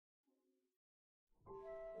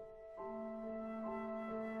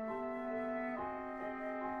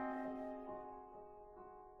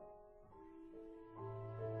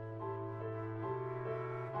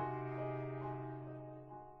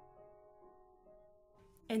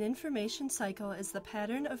An information cycle is the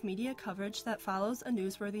pattern of media coverage that follows a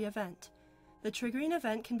newsworthy event. The triggering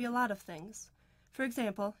event can be a lot of things. For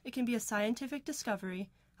example, it can be a scientific discovery,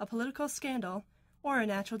 a political scandal, or a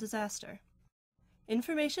natural disaster.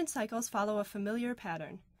 Information cycles follow a familiar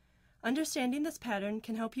pattern. Understanding this pattern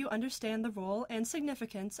can help you understand the role and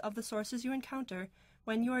significance of the sources you encounter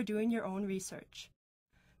when you are doing your own research.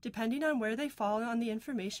 Depending on where they fall on the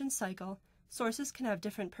information cycle, sources can have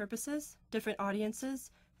different purposes, different audiences,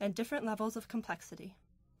 and different levels of complexity.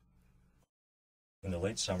 In the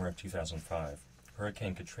late summer of 2005,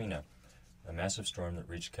 Hurricane Katrina, a massive storm that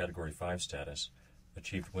reached Category 5 status,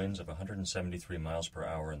 achieved winds of 173 miles per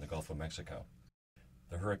hour in the Gulf of Mexico.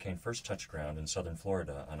 The hurricane first touched ground in southern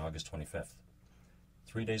Florida on August 25th.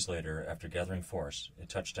 3 days later, after gathering force, it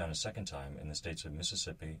touched down a second time in the states of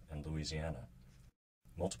Mississippi and Louisiana.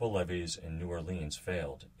 Multiple levees in New Orleans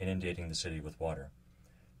failed, inundating the city with water.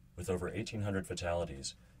 With over 1,800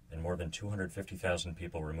 fatalities and more than 250,000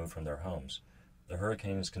 people removed from their homes, the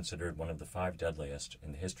hurricane is considered one of the 5 deadliest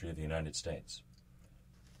in the history of the United States.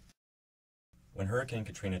 When Hurricane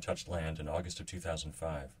Katrina touched land in August of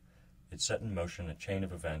 2005, it set in motion a chain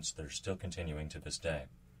of events that are still continuing to this day.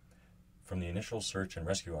 From the initial search and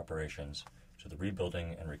rescue operations to the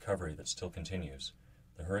rebuilding and recovery that still continues,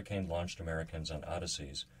 the hurricane launched Americans on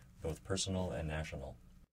odysseys, both personal and national.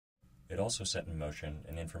 It also set in motion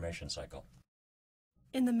an information cycle.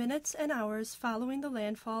 In the minutes and hours following the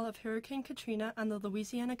landfall of Hurricane Katrina on the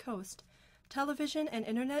Louisiana coast, television and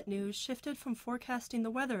internet news shifted from forecasting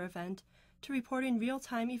the weather event to reporting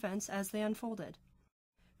real-time events as they unfolded.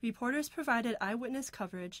 Reporters provided eyewitness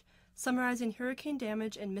coverage, summarizing hurricane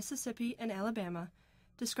damage in Mississippi and Alabama,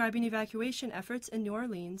 describing evacuation efforts in New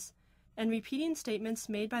Orleans, and repeating statements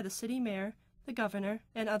made by the city mayor, the governor,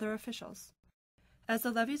 and other officials. As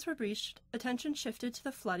the levees were breached, attention shifted to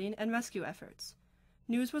the flooding and rescue efforts.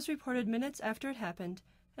 News was reported minutes after it happened,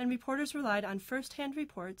 and reporters relied on first-hand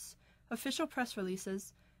reports, official press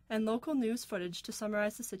releases, and local news footage to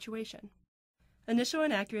summarize the situation. Initial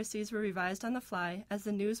inaccuracies were revised on the fly as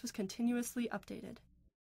the news was continuously updated.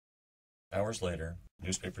 Hours later,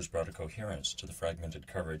 newspapers brought a coherence to the fragmented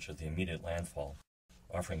coverage of the immediate landfall,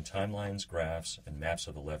 offering timelines, graphs, and maps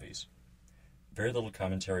of the levees. Very little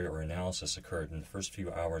commentary or analysis occurred in the first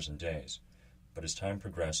few hours and days, but as time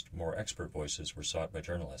progressed, more expert voices were sought by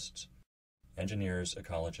journalists, engineers,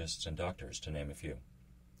 ecologists, and doctors, to name a few.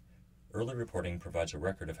 Early reporting provides a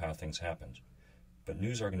record of how things happened, but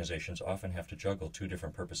news organizations often have to juggle 2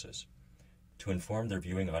 different purposes: to inform their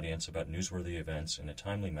viewing audience about newsworthy events in a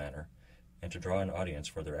timely manner, and to draw an audience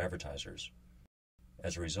for their advertisers.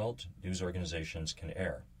 As a result, news organizations can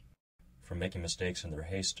err, from making mistakes in their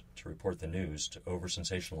haste to report the news to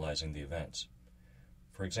over-sensationalizing the events.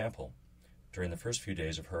 For example, during the first few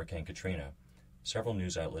days of Hurricane Katrina, several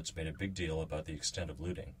news outlets made a big deal about the extent of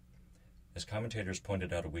looting. As commentators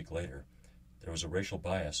pointed out a week later, there was a racial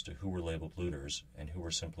bias to who were labeled looters and who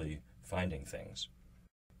were simply finding things.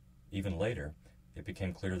 Even later, it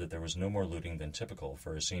became clear that there was no more looting than typical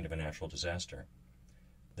for a scene of a natural disaster.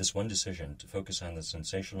 This one decision to focus on the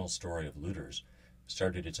sensational story of looters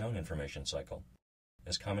started its own information cycle,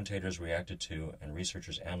 as commentators reacted to and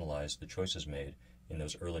researchers analyzed the choices made in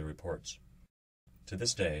those early reports. To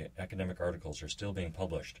this day, academic articles are still being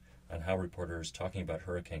published on how reporters talking about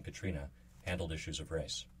Hurricane Katrina handled issues of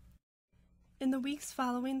race. In the weeks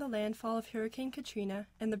following the landfall of Hurricane Katrina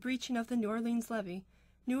and the breaching of the New Orleans levee,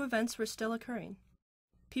 new events were still occurring.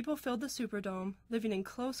 People filled the Superdome, living in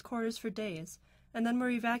close quarters for days, and then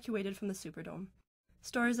were evacuated from the Superdome.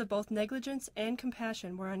 Stories of both negligence and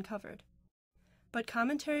compassion were uncovered. But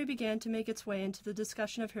commentary began to make its way into the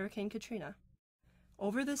discussion of Hurricane Katrina.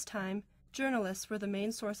 Over this time, journalists were the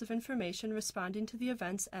main source of information responding to the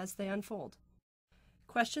events as they unfold.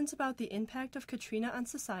 Questions about the impact of Katrina on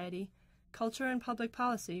society, culture, and public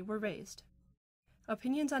policy were raised.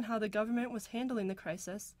 Opinions on how the government was handling the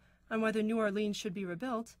crisis, on whether New Orleans should be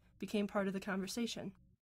rebuilt, became part of the conversation.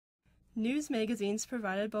 News magazines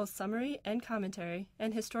provided both summary and commentary,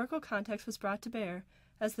 and historical context was brought to bear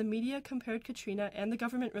as the media compared Katrina and the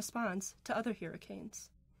government response to other hurricanes.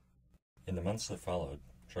 In the months that followed,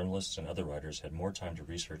 journalists and other writers had more time to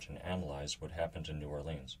research and analyze what happened in New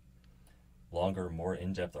Orleans. Longer, more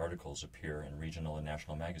in-depth articles appear in regional and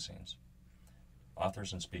national magazines.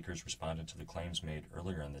 Authors and speakers responded to the claims made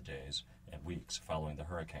earlier in the days and weeks following the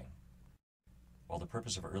hurricane. While the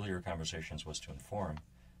purpose of earlier conversations was to inform,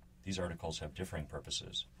 these articles have differing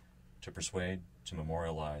purposes: to persuade, to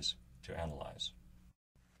memorialize, to analyze.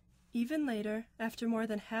 Even later, after more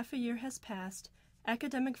than half a year has passed,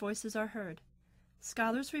 academic voices are heard.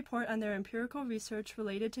 Scholars report on their empirical research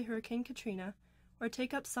related to Hurricane Katrina, or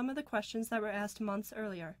take up some of the questions that were asked months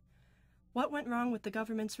earlier. What went wrong with the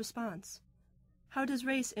government's response? How does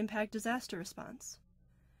race impact disaster response?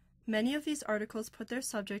 Many of these articles put their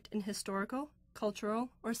subject in historical, cultural,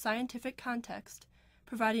 or scientific context,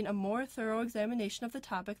 providing a more thorough examination of the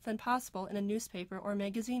topic than possible in a newspaper or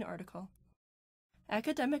magazine article.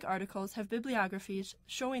 Academic articles have bibliographies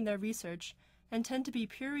showing their research and tend to be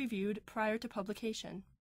peer-reviewed prior to publication.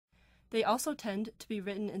 They also tend to be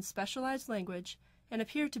written in specialized language and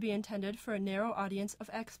appear to be intended for a narrow audience of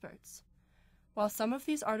experts. While some of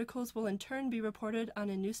these articles will in turn be reported on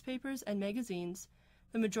in newspapers and magazines,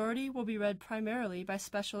 the majority will be read primarily by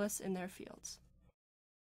specialists in their fields.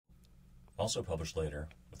 Also published later,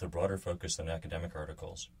 with a broader focus than academic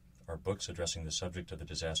articles, are books addressing the subject of the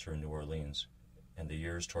disaster in New Orleans and the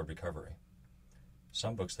years toward recovery.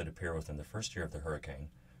 Some books that appear within the first year of the hurricane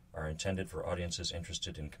are intended for audiences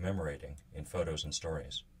interested in commemorating in photos and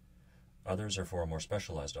stories. Others are for more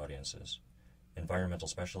specialized audiences, environmental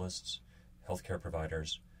specialists, healthcare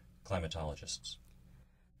providers, climatologists.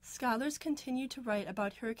 Scholars continue to write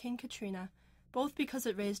about Hurricane Katrina, both because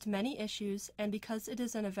it raised many issues and because it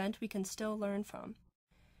is an event we can still learn from.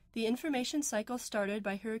 The information cycle started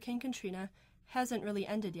by Hurricane Katrina hasn't really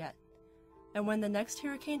ended yet, and when the next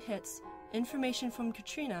hurricane hits, information from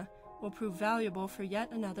Katrina will prove valuable for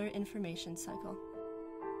yet another information cycle.